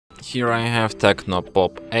Here I have TECNO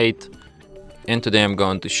Pop 8, and today I'm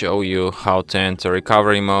going to show you how to enter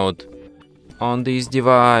recovery mode on this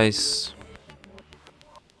device.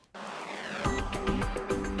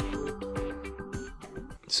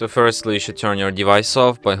 So firstly, you should turn your device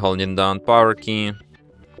off by holding down power key.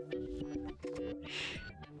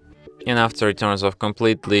 And after it turns off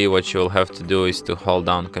completely, what you'll have to do is to hold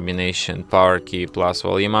down combination power key plus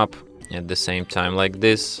volume up at the same time like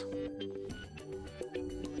this.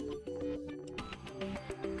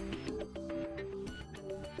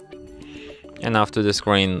 And after the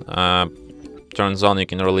screen turns on, you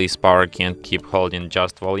can release power key and keep holding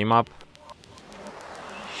just volume up.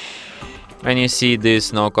 When you see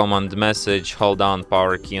this no command message, hold down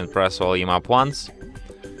power key and press volume up once.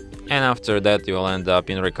 And after that you will end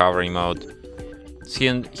up in recovery mode.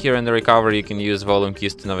 So here in the recovery you can use volume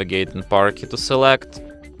keys to navigate and power key to select.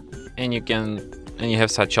 And you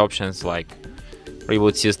have such options like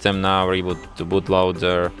reboot system now, reboot to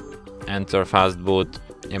bootloader, enter fast boot,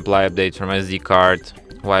 apply update from SD card,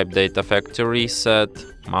 wipe data factory reset,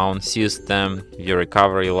 mount system, view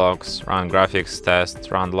recovery logs, run graphics test,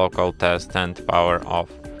 run local test, and power off.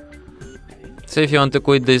 So if you want to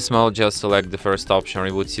quit this mode, just select the first option,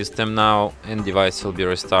 reboot system now, and device will be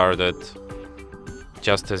restarted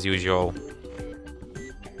just as usual.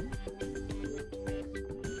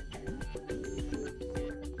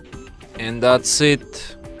 And that's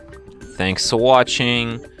it. Thanks for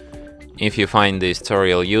watching. If you find this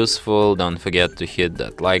tutorial useful, don't forget to hit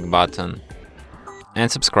that like button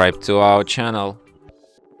and subscribe to our channel.